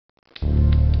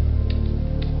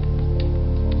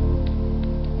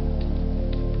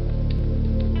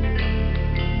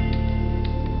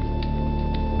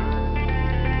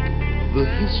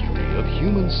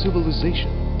human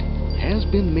civilization has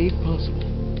been made possible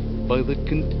by the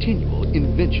continual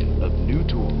invention of new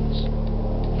tools.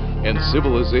 And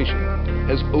civilization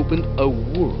has opened a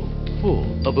world full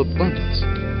of abundance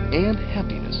and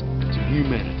happiness to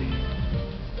humanity.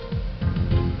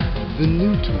 The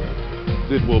new tool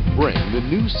that will bring the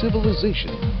new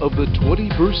civilization of the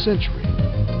 21st century.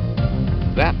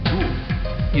 That tool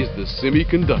is the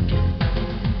semiconductor.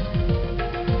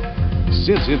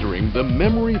 Since entering the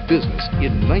memory business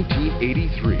in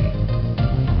 1983,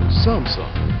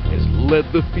 Samsung has led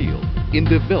the field in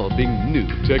developing new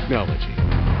technology.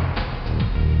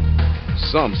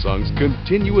 Samsung's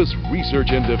continuous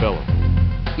research and development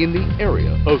in the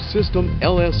area of system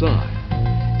LSI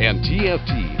and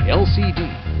TFT LCD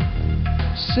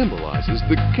symbolizes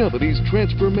the company's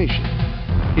transformation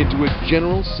into a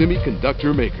general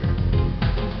semiconductor maker,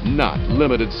 not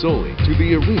limited solely to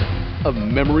the arena of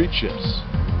memory chips.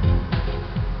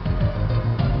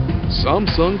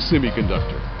 Samsung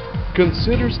Semiconductor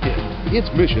considers it its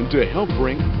mission to help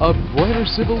bring a brighter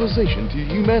civilization to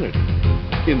humanity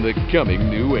in the coming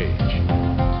new age.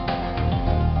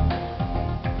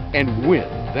 And when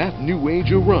that new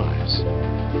age arrives,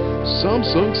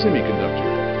 Samsung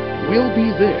Semiconductor will be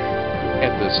there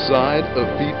at the side of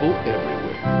people everywhere.